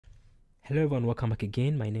Hello everyone, welcome back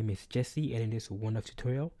again. My name is Jesse, and in this wonderful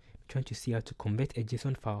tutorial, I'm trying to see how to convert a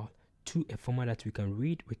JSON file to a format that we can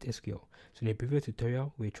read with SQL. So in the previous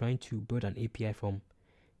tutorial, we're trying to build an API from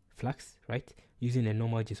Flask, right, using a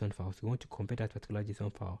normal JSON file. So we want to convert that particular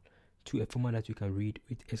JSON file to a format that we can read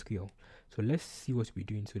with SQL. So let's see what we're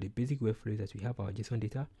doing. So the basic workflow is that we have our JSON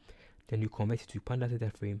data, then you convert it to pandas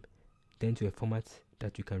data frame, then to a format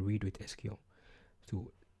that we can read with SQL.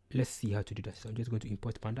 So let's see how to do that. So I'm just going to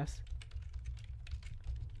import pandas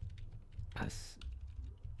as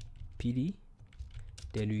PD,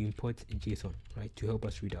 then we import JSON, right, to help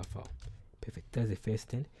us read our file. Perfect, that's the first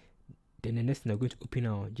thing. Then the next thing, we're going to open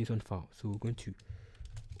our JSON file. So we're going to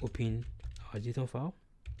open our JSON file.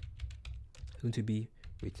 It's going to be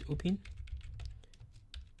with open.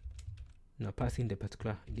 Now passing the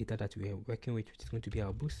particular data that we are working with, which is going to be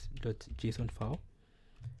our boost.json file,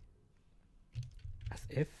 as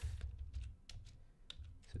f,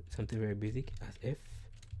 so something very basic, as f,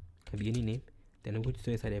 can be any name. Then I'm going to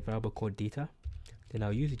store inside a variable called data. Then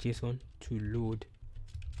I'll use JSON to load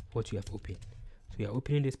what you have opened. So we are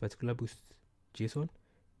opening this particular boost JSON,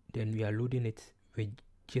 then we are loading it with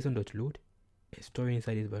JSON.load and storing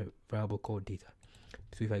inside this variable called data.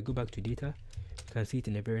 So if I go back to data, you can see it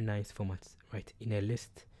in a very nice format, right, in a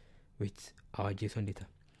list with our JSON data.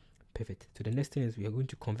 Perfect. So the next thing is we are going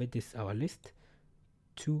to convert this our list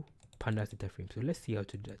to pandas data frame. So let's see how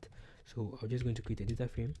to do that. So I'm just going to create a data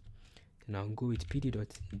frame. Then I'll go with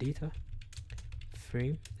pd.data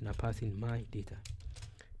frame, and I'll pass in my data.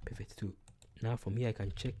 Perfect. So now from here I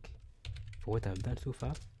can check for what I've done so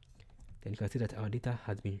far. Then you can see that our data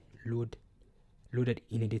has been loaded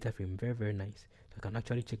in a data frame. Very, very nice. So I can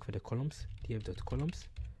actually check for the columns, df.columns,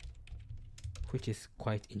 which is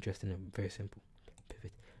quite interesting and very simple.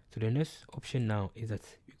 Perfect. So the next option now is that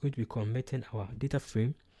we're going to be converting our data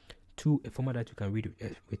frame to a format that you can read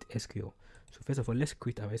with SQL. So first of all, let's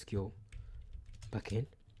create our SQL backend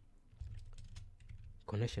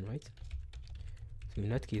connection, right? So in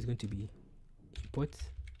that case, it's going to be import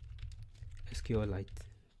SQLite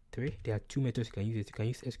 3. There are two methods you can use. You can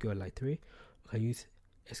use SQLite 3, you can use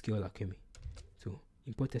SQL Alchemy. So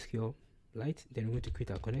import SQLite, then we're going to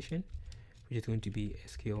create our connection, which is going to be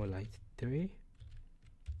SQLite 3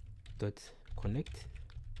 dot connect.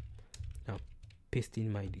 Now paste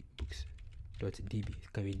in my books.db.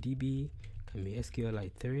 It can be db, can be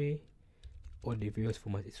SQLite 3, or the various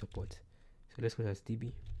formats it supports. So let's go as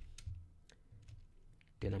db.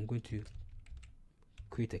 Then I'm going to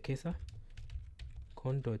create a cursor,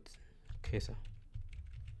 con.cursor,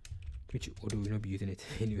 which although we will not be using it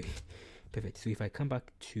anyway. Perfect. So if I come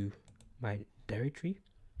back to my directory,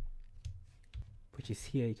 which is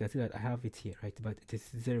here, you can see that I have it here, right? But it is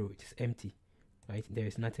 0, it is empty, right? There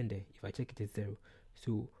is nothing there. If I check, it is 0.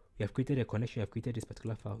 So we have created a connection, we have created this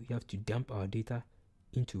particular file. We have to dump our data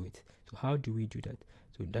into it. So how do we do that?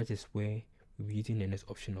 So that is where we'll be using the next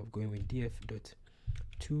option of going with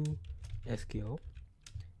df.toSQL.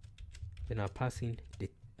 Then I'll pass in the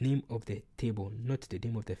name of the table, not the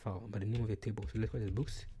name of the file, but the name of the table. So let's call it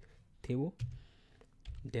books table.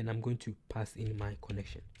 Then I'm going to pass in my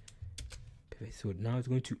connection. Perfect. So now it's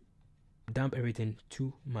going to dump everything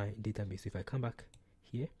to my database. So if I come back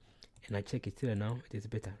here and I check it, still now it is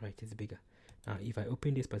better, right? It's bigger. Now if I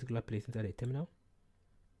open this particular place inside the terminal,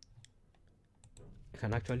 I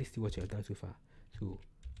can actually see what you have done so far. So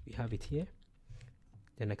we have it here.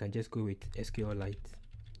 Then I can just go with SQLite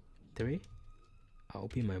 3. I'll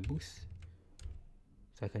open my books.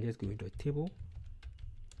 So I can just go with the table.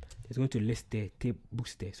 It's going to list the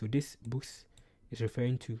books there. So this books is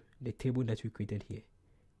referring to the table that we created here.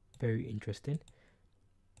 Very interesting.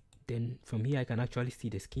 Then from here I can actually see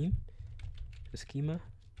the scheme, the schema,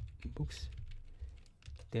 books.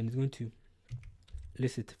 Then it's going to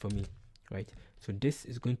list it for me, right? So this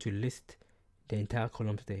is going to list the entire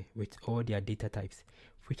columns there with all their data types,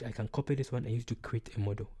 which I can copy this one and use to create a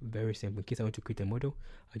model. Very simple. In case I want to create a model,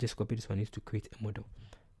 I just copy this one and use to create a model.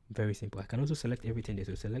 Very simple. I can also select everything there.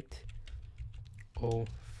 So select all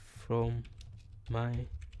from my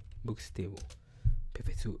books table.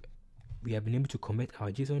 Perfect. So we have been able to convert our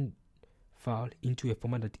JSON file into a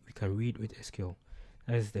format that we can read with SQL.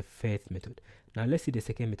 That is the first method. Now let's see the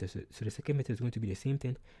second method. So the second method is going to be the same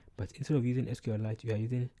thing, but instead of using SQLite, we are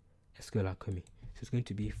using SQL Alchemy. So it's going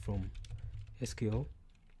to be from SQL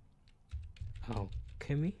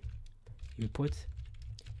Alchemy import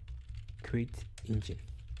create engine.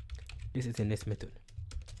 This is the next method,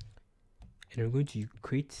 and we're going to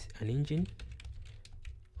create an engine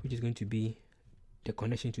which is going to be the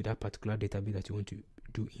connection to that particular database that you want to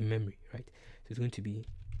do in memory, right? So it's going to be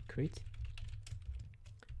create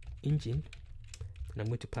engine, and I'm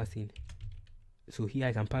going to pass in So here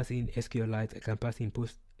I can pass in SQLite, I can pass in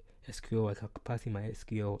PostSQL, I can pass in my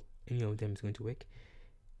SQL. Any of them is going to work.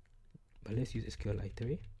 But let's use SQLite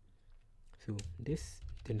 3. So this,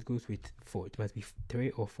 then it goes with 4. It must be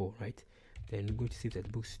 3 or 4, right? Then we're going to save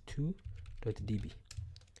that books2.db.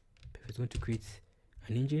 It's going to create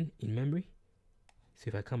an engine in memory. So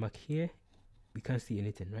if I come back here, we can't see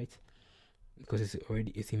anything, right? Because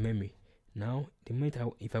it's in memory. Now the moment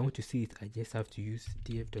if I want to see it, I just have to use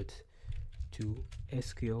df.toSQL.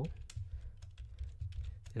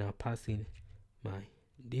 Then I'll pass in my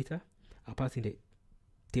data. I'll pass in the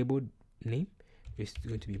table name, which is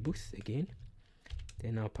going to be books again.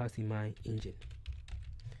 Then I'll pass in my engine,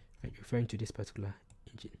 right, referring to this particular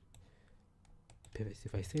engine. Perfect. So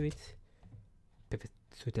if I save it, perfect.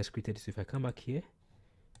 So it has created. So if I come back here,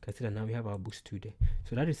 you can see that now we have our books2 there.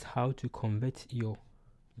 So that is how to convert your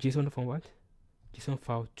JSON from JSON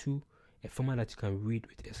file to a format that you can read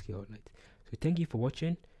with SQLite. So thank you for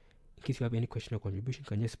watching. In case you have any question or contribution, you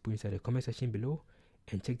can just put inside the comment section below,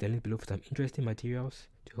 and check the link below for some interesting materials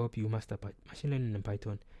to help you master machine learning and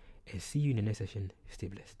Python. And see you in the next session. Stay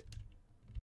blessed.